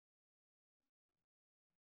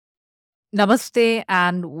Namaste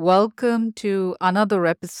and welcome to another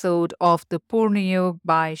episode of the Purnayog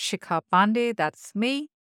by Shikha Pandey. That's me.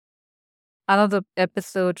 Another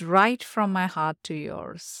episode right from my heart to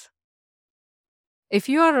yours. If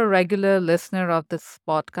you are a regular listener of this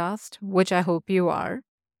podcast, which I hope you are,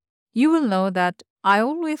 you will know that I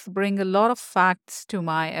always bring a lot of facts to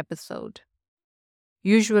my episode.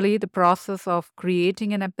 Usually, the process of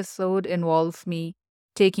creating an episode involves me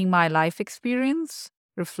taking my life experience,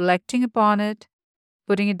 reflecting upon it,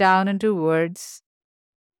 putting it down into words,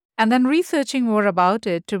 and then researching more about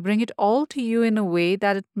it to bring it all to you in a way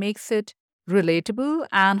that it makes it relatable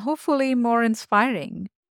and hopefully more inspiring.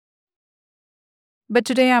 But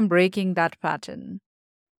today I'm breaking that pattern.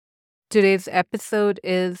 Today's episode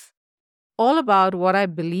is all about what I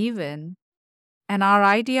believe in and our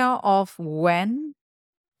idea of when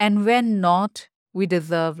and when not we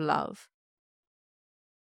deserve love.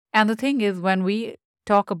 And the thing is, when we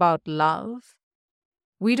talk about love,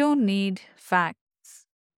 we don't need facts.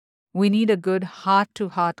 We need a good heart to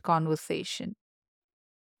heart conversation.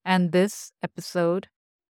 And this episode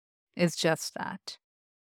is just that.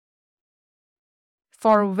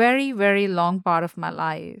 For a very, very long part of my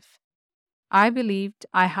life, I believed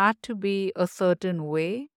I had to be a certain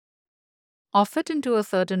way or fit into a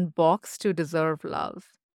certain box to deserve love.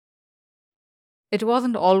 It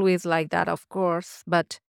wasn't always like that, of course,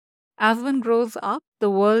 but as one grows up, the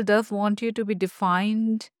world does want you to be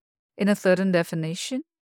defined in a certain definition,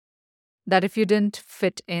 that if you didn't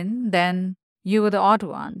fit in, then you were the odd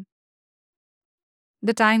one.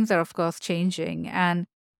 The times are, of course, changing, and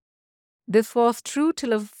this was true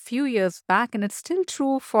till a few years back, and it's still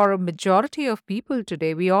true for a majority of people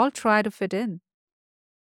today. We all try to fit in.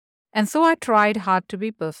 And so I tried hard to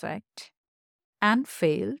be perfect and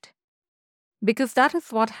failed because that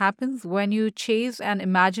is what happens when you chase an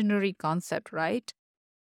imaginary concept, right?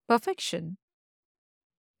 Perfection.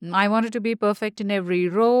 I wanted to be perfect in every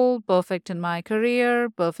role, perfect in my career,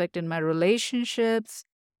 perfect in my relationships,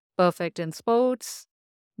 perfect in sports.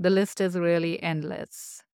 The list is really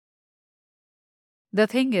endless. The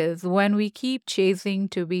thing is, when we keep chasing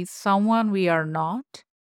to be someone we are not,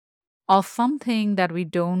 or something that we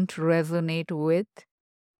don't resonate with,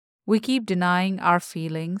 we keep denying our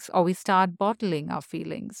feelings or we start bottling our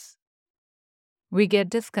feelings. We get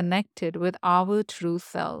disconnected with our true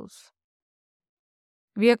selves.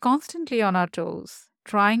 We are constantly on our toes,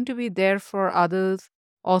 trying to be there for others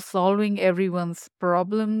or solving everyone's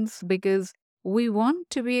problems because we want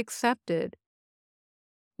to be accepted.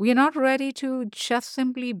 We are not ready to just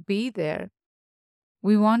simply be there.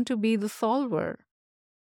 We want to be the solver.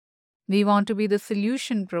 We want to be the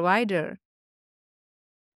solution provider.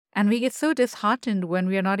 And we get so disheartened when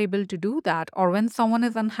we are not able to do that or when someone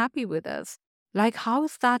is unhappy with us. Like, how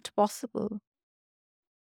is that possible?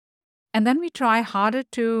 And then we try harder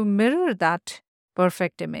to mirror that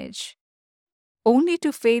perfect image, only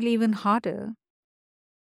to fail even harder.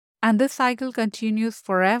 And this cycle continues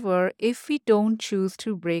forever if we don't choose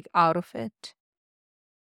to break out of it.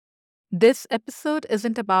 This episode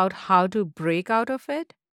isn't about how to break out of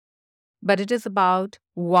it, but it is about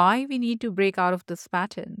why we need to break out of this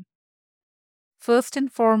pattern. First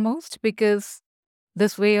and foremost, because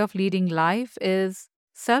this way of leading life is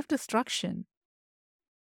self destruction.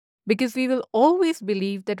 Because we will always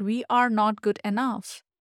believe that we are not good enough,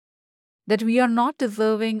 that we are not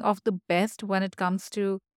deserving of the best when it comes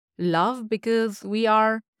to love because we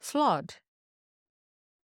are flawed.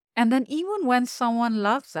 And then, even when someone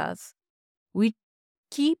loves us, we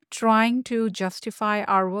keep trying to justify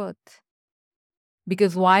our worth.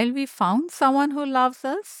 Because while we found someone who loves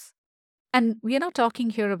us, and we are not talking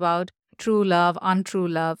here about true love, untrue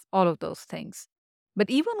love, all of those things. But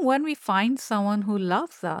even when we find someone who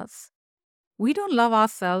loves us, we don't love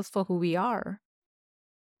ourselves for who we are.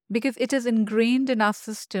 Because it is ingrained in our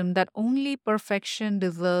system that only perfection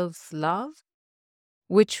deserves love,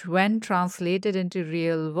 which when translated into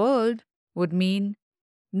real world would mean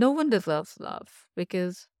no one deserves love.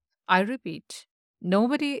 Because I repeat,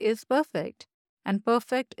 nobody is perfect, and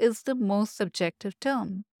perfect is the most subjective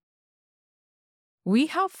term. We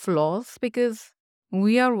have flaws because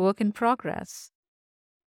we are work in progress.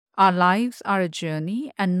 Our lives are a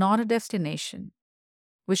journey and not a destination,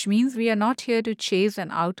 which means we are not here to chase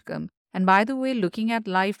an outcome. And by the way, looking at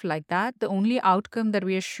life like that, the only outcome that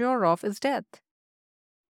we are sure of is death.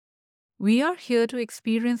 We are here to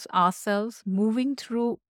experience ourselves moving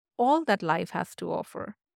through all that life has to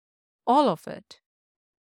offer, all of it.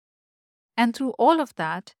 And through all of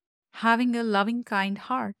that, having a loving, kind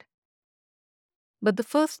heart. But the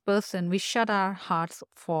first person we shut our hearts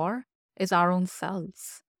for is our own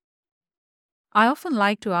selves. I often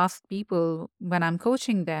like to ask people when I'm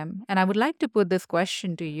coaching them, and I would like to put this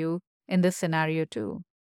question to you in this scenario too.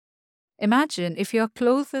 Imagine if your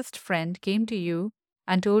closest friend came to you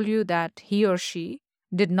and told you that he or she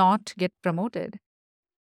did not get promoted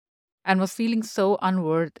and was feeling so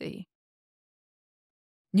unworthy.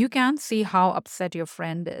 You can see how upset your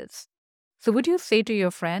friend is. So, would you say to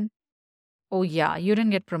your friend, "Oh, yeah, you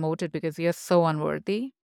didn't get promoted because you're so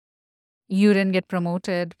unworthy. You didn't get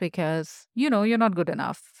promoted because, you're not good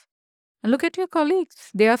enough. And look at your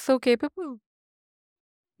colleagues, they are so capable.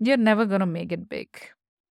 You're never going to make it big."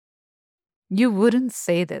 You wouldn't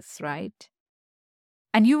say this, right?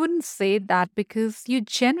 And you wouldn't say that because you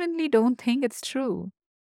genuinely don't think it's true.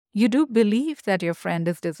 You do believe that your friend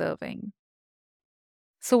is deserving.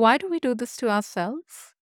 So, why do we do this to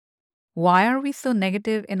ourselves? Why are we so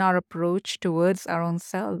negative in our approach towards our own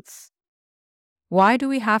selves? Why do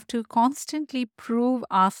we have to constantly prove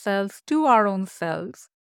ourselves to our own selves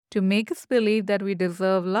to make us believe that we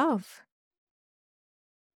deserve love?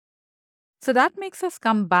 So that makes us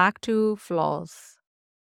come back to flaws.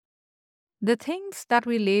 The things that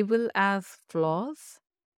we label as flaws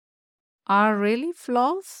are really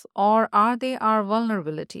flaws, or are they our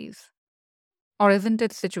vulnerabilities? Or isn't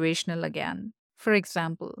it situational again? For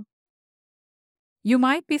example, you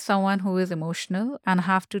might be someone who is emotional and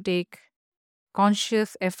have to take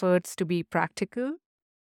conscious efforts to be practical,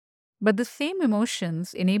 but the same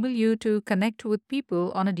emotions enable you to connect with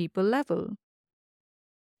people on a deeper level.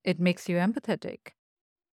 It makes you empathetic.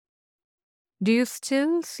 Do you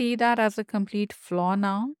still see that as a complete flaw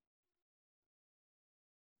now?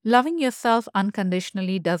 Loving yourself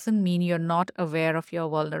unconditionally doesn't mean you're not aware of your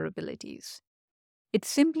vulnerabilities. It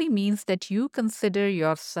simply means that you consider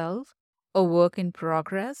yourself a work in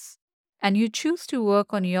progress and you choose to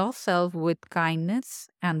work on yourself with kindness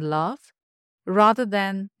and love rather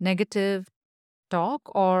than negative talk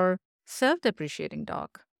or self depreciating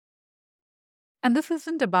talk. And this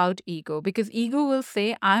isn't about ego because ego will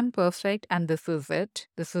say, I'm perfect and this is it,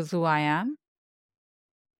 this is who I am.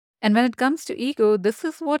 And when it comes to ego, this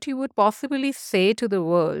is what you would possibly say to the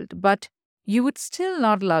world, but you would still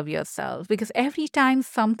not love yourself because every time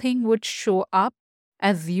something would show up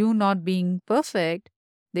as you not being perfect,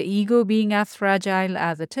 the ego being as fragile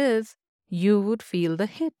as it is, you would feel the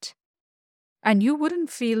hit and you wouldn't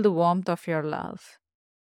feel the warmth of your love.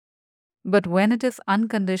 But when it is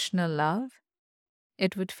unconditional love,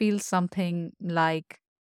 it would feel something like,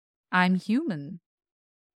 I'm human.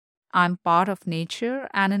 I'm part of nature,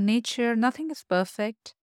 and in nature, nothing is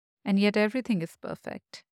perfect, and yet everything is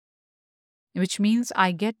perfect. Which means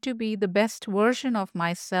I get to be the best version of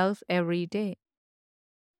myself every day.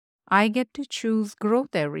 I get to choose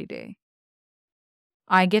growth every day.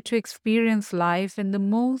 I get to experience life in the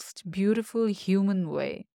most beautiful human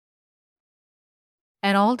way.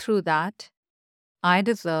 And all through that, I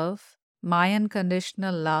deserve my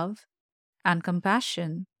unconditional love and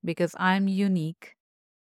compassion because I'm unique,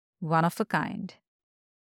 one of a kind,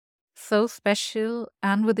 so special,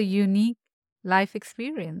 and with a unique life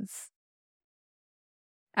experience.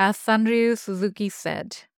 As Sanryu Suzuki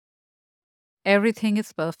said, everything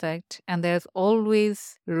is perfect and there's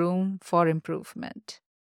always room for improvement.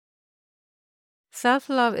 Self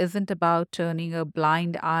love isn't about turning a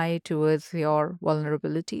blind eye towards your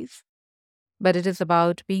vulnerabilities, but it is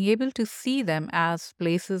about being able to see them as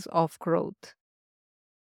places of growth.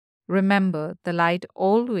 Remember, the light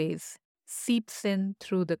always seeps in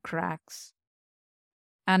through the cracks.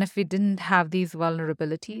 And if we didn't have these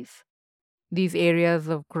vulnerabilities, these areas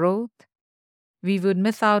of growth, we would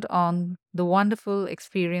miss out on the wonderful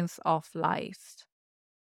experience of life.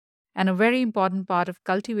 And a very important part of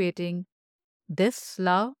cultivating this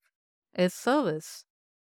love is service.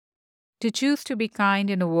 To choose to be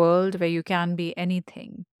kind in a world where you can be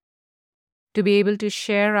anything. To be able to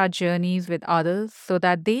share our journeys with others so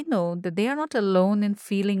that they know that they are not alone in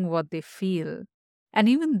feeling what they feel. And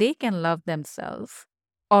even they can love themselves.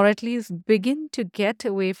 Or at least begin to get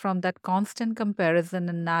away from that constant comparison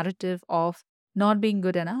and narrative of not being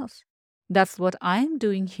good enough. That's what I'm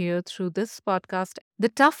doing here through this podcast. The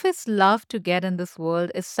toughest love to get in this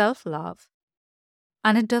world is self love.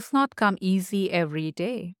 And it does not come easy every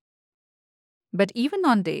day. But even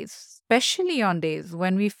on days, especially on days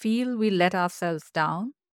when we feel we let ourselves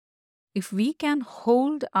down, if we can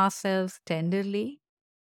hold ourselves tenderly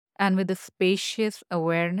and with a spacious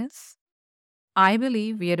awareness, I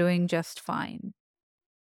believe we are doing just fine.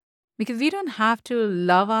 Because we don't have to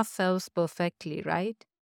love ourselves perfectly, right?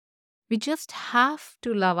 We just have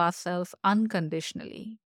to love ourselves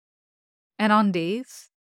unconditionally. And on days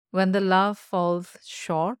when the love falls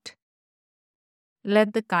short,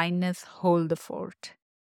 Let the kindness hold the fort.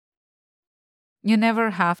 You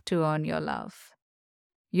never have to earn your love.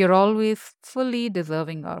 You're always fully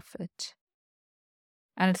deserving of it,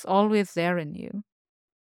 and it's always there in you.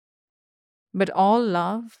 But all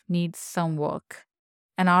love needs some work.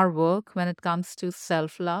 And our work when it comes to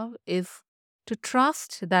self love is to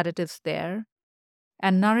trust that it is there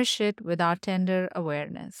and nourish it with our tender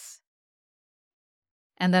awareness.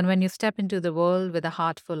 And then when you step into the world with a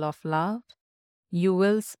heart full of love, you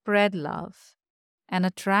will spread love and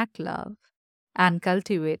attract love and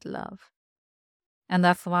cultivate love. And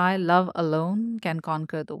that's why love alone can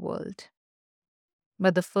conquer the world.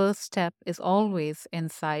 But the first step is always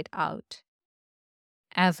inside out.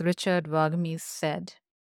 As Richard Wagner said,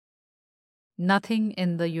 nothing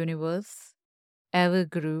in the universe ever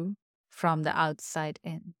grew from the outside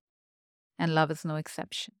in, and love is no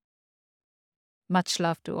exception. Much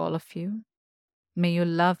love to all of you. May you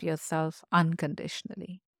love yourself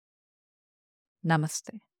unconditionally.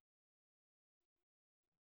 Namaste.